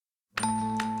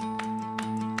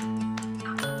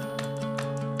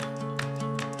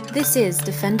This is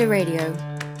Defender Radio.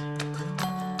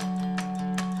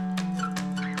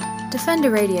 Defender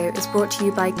Radio is brought to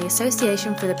you by the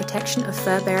Association for the Protection of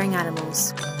Fur-Bearing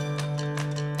Animals.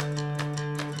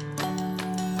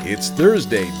 It's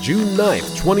Thursday, June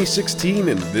 9th, 2016,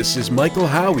 and this is Michael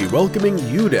Howie welcoming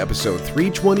you to episode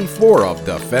 324 of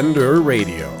Defender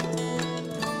Radio.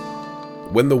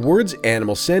 When the words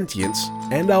animal sentience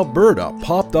and Alberta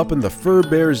popped up in the Fur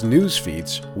Bears news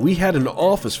feeds, we had an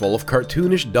office full of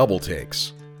cartoonish double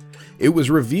takes. It was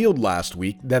revealed last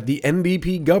week that the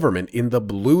NDP government in the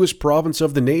bluest province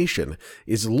of the nation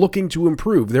is looking to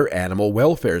improve their animal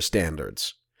welfare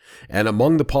standards. And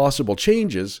among the possible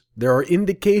changes, there are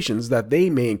indications that they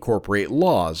may incorporate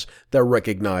laws that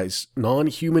recognize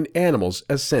non-human animals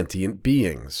as sentient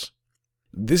beings.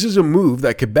 This is a move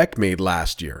that Quebec made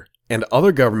last year, and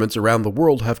other governments around the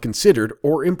world have considered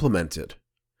or implemented.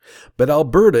 But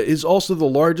Alberta is also the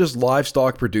largest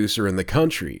livestock producer in the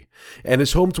country, and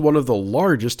is home to one of the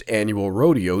largest annual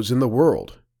rodeos in the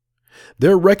world.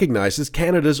 They're recognized as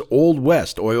Canada's Old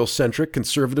West oil-centric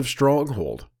conservative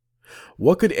stronghold.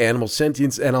 What could animal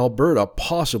sentience in Alberta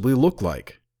possibly look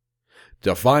like?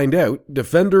 To find out,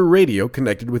 Defender Radio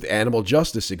connected with Animal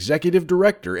Justice Executive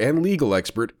Director and legal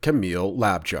expert Camille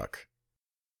Labchuk.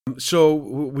 So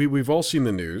we've all seen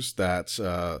the news that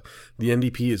the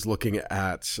NDP is looking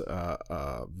at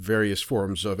various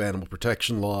forms of animal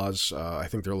protection laws. I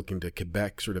think they're looking to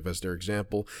Quebec sort of as their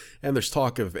example. And there's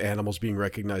talk of animals being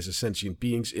recognized as sentient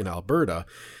beings in Alberta.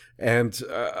 And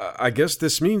I guess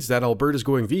this means that Alberta's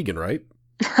going vegan, right?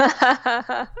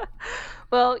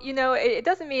 Well, it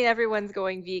doesn't mean everyone's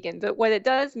going vegan, but what it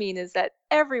does mean is that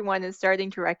everyone is starting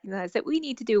to recognize that we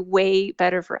need to do way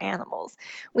better for animals.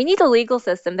 We need a legal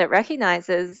system that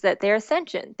recognizes that they're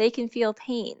sentient. They can feel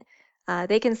pain,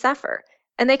 they can suffer,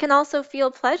 and they can also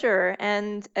feel pleasure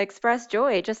and express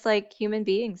joy just like human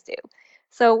beings do.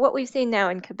 So what we've seen now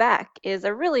in Quebec is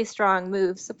a really strong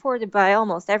move supported by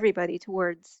almost everybody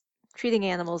towards treating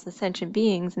animals as sentient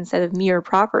beings instead of mere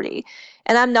property.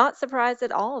 And I'm not surprised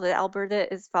at all that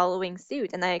Alberta is following suit,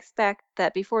 and I expect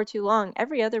that before too long,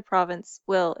 every other province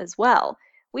will as well.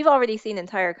 We've already seen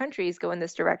entire countries go in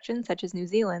this direction, such as New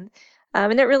Zealand,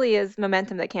 and it really is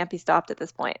momentum that can't be stopped at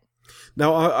this point.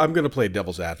 Now, I'm going to play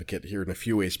devil's advocate here in a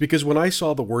few ways, because when I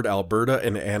saw the word Alberta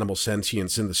and animal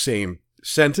sentience in the same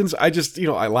sentence, I just,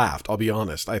 I laughed. I'll be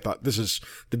honest. I thought, this is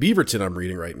the Beaverton I'm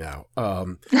reading right now.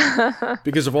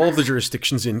 Because of all of the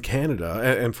jurisdictions in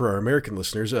Canada, and for our American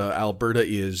listeners, Alberta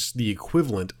is the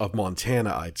equivalent of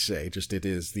Montana, I'd say. Just it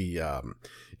is the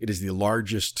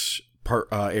largest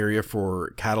area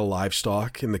for cattle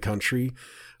livestock in the country.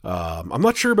 I'm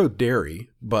not sure about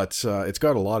dairy, but it's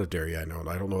got a lot of dairy, I know, and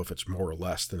I don't know if it's more or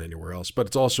less than anywhere else. But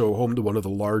it's also home to one of the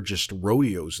largest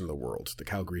rodeos in the world, the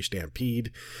Calgary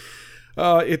Stampede.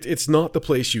 It's not the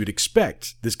place you'd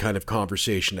expect this kind of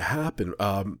conversation to happen.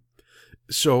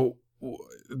 So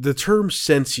the term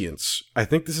sentience, I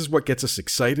think this is what gets us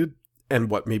excited and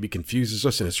what maybe confuses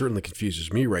us, and it certainly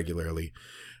confuses me regularly.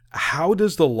 How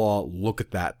does the law look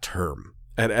at that term?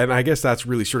 And I guess that's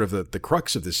really sort of the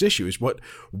crux of this issue is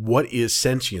what is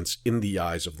sentience in the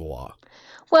eyes of the law?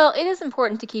 Well, it is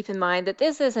important to keep in mind that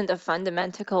this isn't a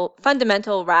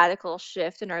fundamental radical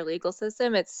shift in our legal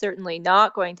system. It's certainly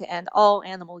not going to end all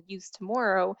animal use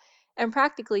tomorrow. And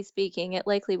practically speaking, it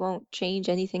likely won't change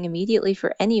anything immediately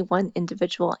for any one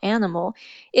individual animal.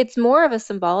 It's more of a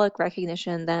symbolic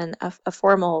recognition than a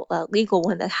formal legal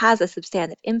one that has a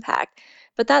substantive impact.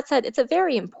 But that said, it's a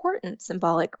very important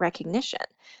symbolic recognition.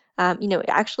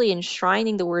 Actually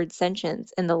enshrining the word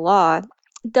sentience in the law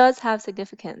does have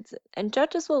significance, and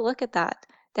judges will look at that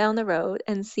down the road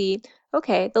and see,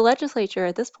 okay, the legislature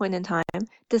at this point in time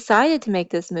decided to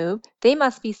make this move. They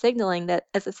must be signaling that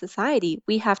as a society,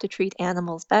 we have to treat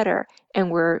animals better, and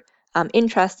we're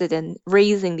interested in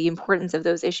raising the importance of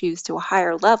those issues to a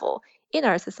higher level in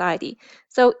our society.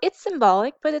 So it's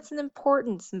symbolic, but it's an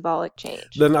important symbolic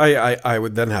change. Then I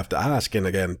would then have to ask, and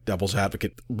again, devil's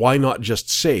advocate, why not just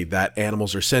say that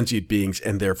animals are sentient beings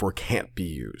and therefore can't be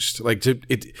used?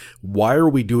 Why are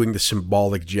we doing the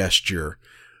symbolic gesture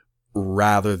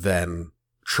rather than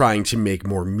trying to make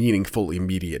more meaningful,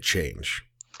 immediate change?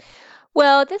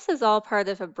 Well, this is all part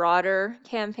of a broader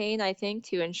campaign, I think,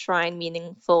 to enshrine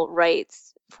meaningful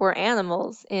rights for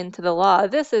animals into the law.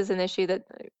 This is an issue that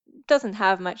doesn't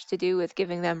have much to do with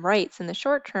giving them rights in the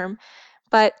short term,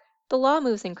 but the law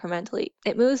moves incrementally.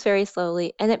 It moves very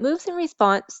slowly, and it moves in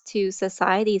response to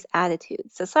society's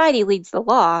attitude. Society leads the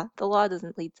law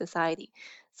doesn't lead society.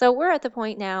 So we're at the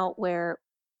point now where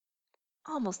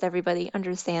almost everybody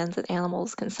understands that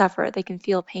animals can suffer, they can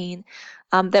feel pain,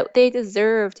 that they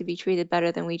deserve to be treated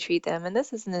better than we treat them. And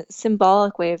this is a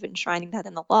symbolic way of enshrining that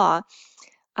in the law.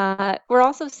 We're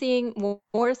also seeing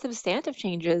more substantive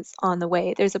changes on the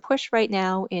way. There's a push right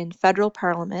now in federal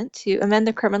parliament to amend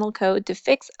the criminal code to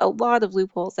fix a lot of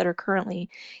loopholes that are currently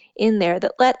in there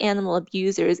that let animal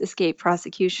abusers escape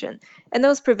prosecution. And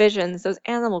those provisions, those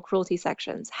animal cruelty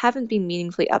sections, haven't been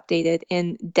meaningfully updated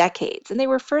in decades, and they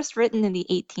were first written in the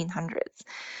 1800s.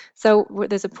 So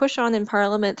there's a push on in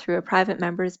Parliament through a private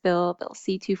member's bill, Bill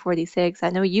C-246. I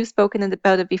know you've spoken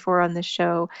about it before on this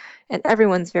show, and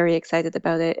everyone's very excited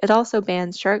about it. It also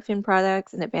bans shark fin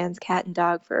products and it bans cat and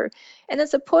dog fur. And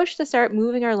it's a push to start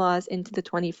moving our laws into the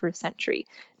 21st century.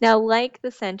 Now, like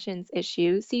the sentience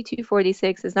issue,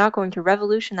 C-246 is not going to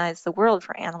revolutionize the world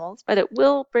for animals, but it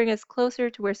will bring us closer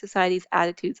to where society's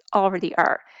attitudes already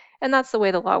are. And that's the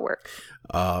way the law works.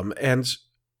 And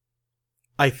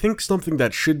I think something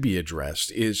that should be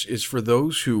addressed is for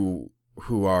those who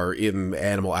are in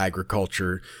animal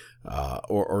agriculture,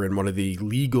 or in one of the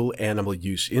legal animal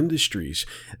use industries,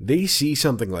 they see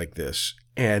something like this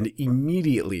and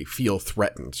immediately feel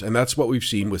threatened. And that's what we've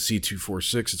seen with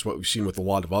C-246. It's what we've seen with a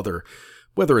lot of other,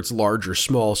 whether it's large or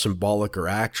small, symbolic or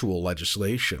actual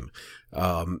legislation.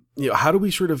 How do we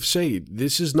sort of say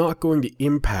this is not going to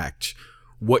impact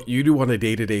what you do on a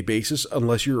day-to-day basis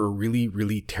unless you're a really,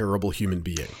 really terrible human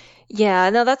being? Yeah,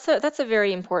 no, that's a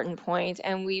very important point.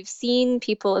 And we've seen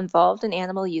people involved in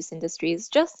animal use industries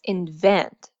just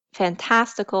invent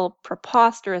fantastical,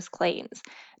 preposterous claims.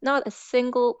 Not a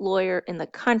single lawyer in the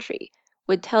country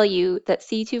would tell you that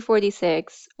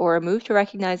C-246 or a move to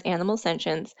recognize animal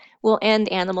sentience will end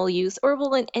animal use or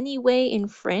will in any way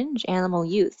infringe animal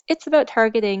use. It's about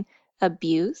targeting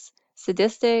abuse,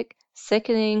 sadistic,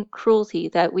 sickening cruelty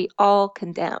that we all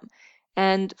condemn.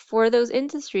 And for those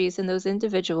industries and those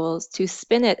individuals to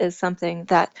spin it as something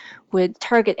that would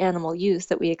target animal use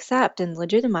that we accept and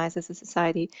legitimize as a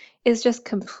society is just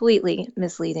completely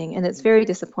misleading, and it's very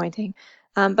disappointing.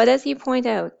 But as you point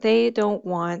out, they don't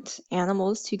want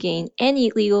animals to gain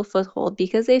any legal foothold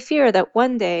because they fear that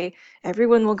one day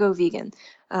everyone will go vegan.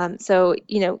 So,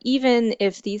 even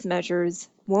if these measures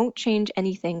won't change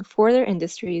anything for their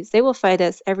industries, they will fight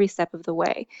us every step of the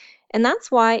way. And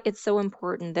that's why it's so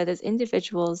important that as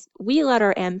individuals, we let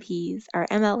our MPs, our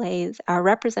MLAs, our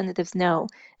representatives know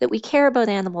that we care about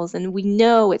animals and we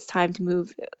know it's time to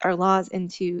move our laws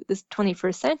into this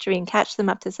 21st century and catch them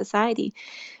up to society.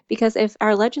 Because if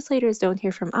our legislators don't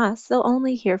hear from us, they'll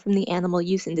only hear from the animal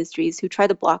use industries who try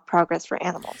to block progress for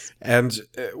animals. And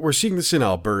we're seeing this in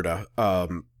Alberta.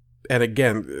 And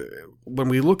again, when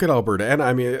we look at Alberta, and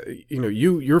I mean,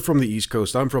 you're from the East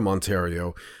Coast, I'm from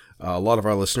Ontario. A lot of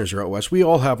our listeners are out west. We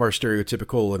all have our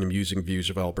stereotypical and amusing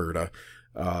views of Alberta,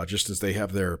 just as they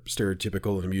have their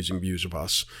stereotypical and amusing views of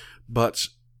us. But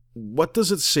what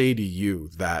does it say to you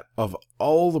that of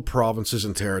all the provinces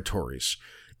and territories,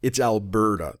 it's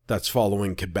Alberta that's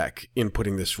following Quebec in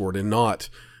putting this forward and not,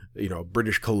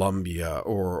 British Columbia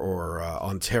or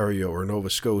Ontario or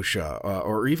Nova Scotia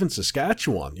or even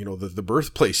Saskatchewan, the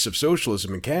birthplace of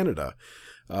socialism in Canada.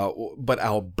 But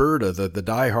Alberta, the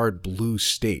diehard blue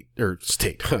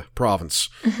province.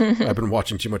 I've been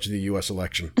watching too much of the U.S.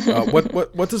 election.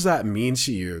 What does that mean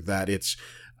to you that it's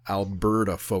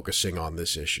Alberta focusing on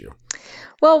this issue?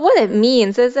 Well, what it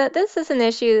means is that this is an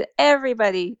issue that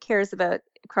everybody cares about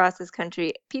across this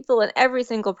country. People in every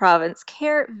single province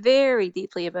care very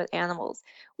deeply about animals.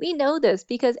 We know this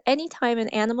because anytime an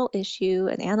animal issue,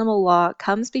 an animal law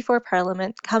comes before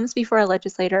Parliament, comes before a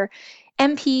legislator,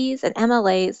 MPs and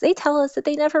MLAs, they tell us that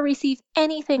they never receive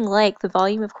anything like the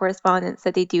volume of correspondence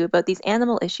that they do about these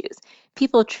animal issues.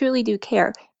 People truly do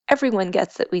care. Everyone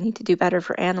gets that we need to do better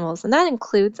for animals, and that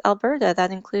includes Alberta.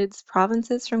 That includes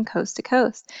provinces from coast to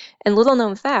coast. And little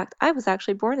known fact, I was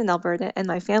actually born in Alberta, and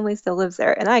my family still lives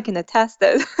there, and I can attest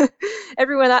that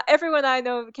everyone I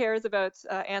know cares about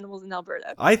animals in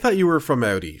Alberta. I thought you were from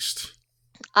out east.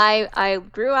 I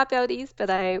grew up out east, but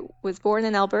I was born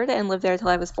in Alberta and lived there till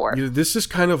I was 4. This is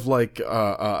kind of like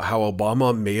how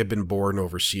Obama may have been born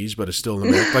overseas, but is still in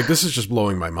America. Like, this is just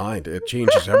blowing my mind. It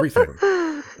changes everything.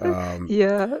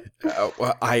 Yeah.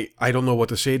 I don't know what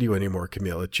to say to you anymore,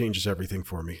 Camille. It changes everything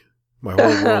for me. My whole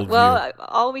worldview. Well,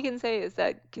 all we can say is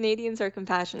that Canadians are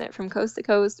compassionate from coast to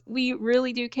coast. We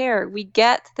really do care. We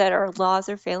get that our laws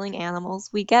are failing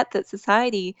animals. We get that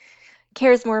society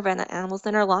cares more about animals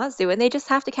than our laws do, and they just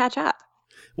have to catch up.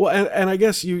 Well, and I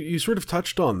guess you sort of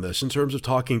touched on this in terms of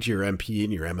talking to your MP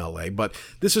and your MLA, but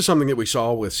this is something that we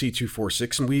saw with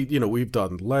C246, and we've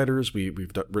done letters, we've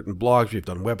written blogs, we've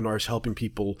done webinars helping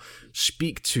people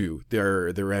speak to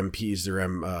their MPs,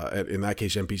 in that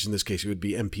case MPs, in this case it would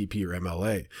be MPP or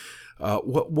MLA.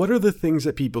 What are the things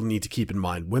that people need to keep in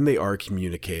mind when they are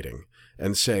communicating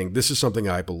and saying, this is something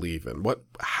I believe in?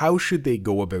 How should they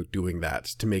go about doing that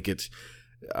to make it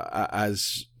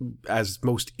as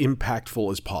most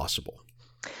impactful as possible?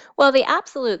 Well, the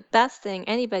absolute best thing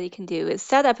anybody can do is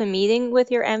set up a meeting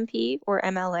with your MP or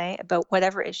MLA about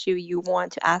whatever issue you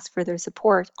want to ask for their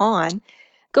support on.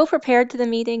 Go prepared to the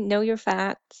meeting, know your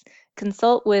facts,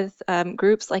 consult with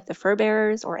groups like the Fur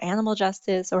Bearers or Animal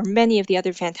Justice or many of the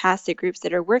other fantastic groups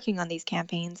that are working on these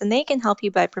campaigns, and they can help you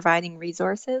by providing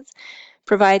resources,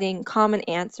 providing common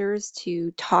answers to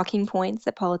talking points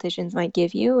that politicians might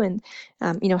give you, and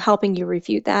helping you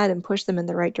refute that and push them in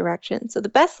the right direction. So the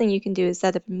best thing you can do is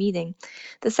set up a meeting.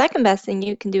 The second best thing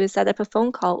you can do is set up a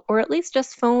phone call, or at least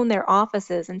just phone their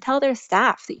offices and tell their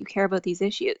staff that you care about these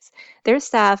issues. Their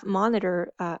staff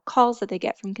monitor calls that they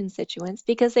get from constituents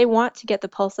because they want to get the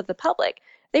pulse of the public.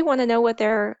 They want to know what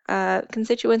their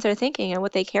constituents are thinking and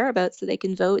what they care about so they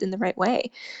can vote in the right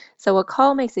way. So a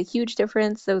call makes a huge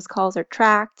difference. Those calls are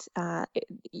tracked.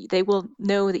 They will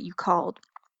know that you called.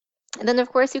 And then,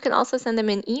 of course, you can also send them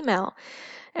an email.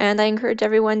 And I encourage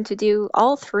everyone to do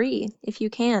all three if you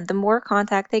can. The more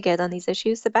contact they get on these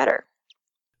issues, the better.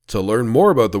 To learn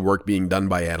more about the work being done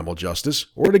by Animal Justice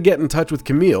or to get in touch with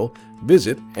Camille,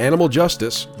 visit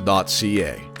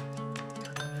animaljustice.ca.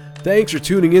 Thanks for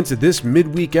tuning in to this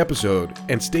midweek episode,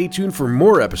 and stay tuned for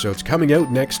more episodes coming out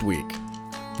next week.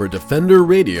 For Defender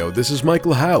Radio, this is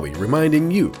Michael Howie reminding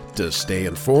you to stay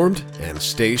informed and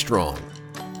stay strong.